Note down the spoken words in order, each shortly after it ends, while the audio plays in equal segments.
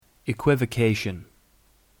Equivocation.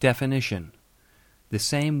 Definition. The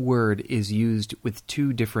same word is used with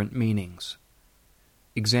two different meanings.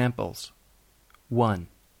 Examples. 1.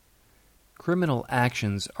 Criminal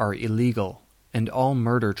actions are illegal, and all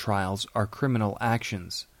murder trials are criminal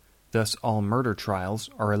actions, thus all murder trials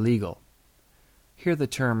are illegal. Here the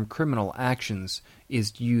term criminal actions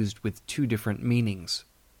is used with two different meanings.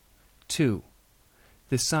 2.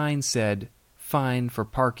 The sign said, "Fine for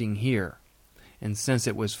parking here," and since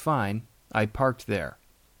it was fine, I parked there.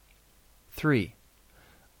 3.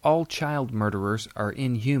 All child murderers are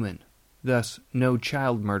inhuman, thus no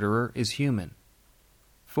child murderer is human.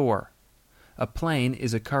 4. A plane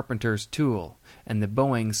is a carpenter's tool, and the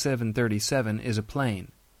Boeing 737 is a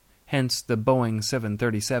plane. Hence, the Boeing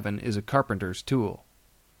 737 is a carpenter's tool.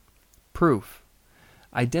 Proof.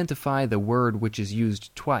 Identify the word which is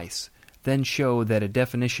used twice, then show that a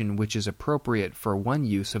definition which is appropriate for one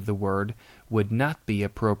use of the word would not be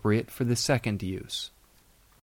appropriate for the second use.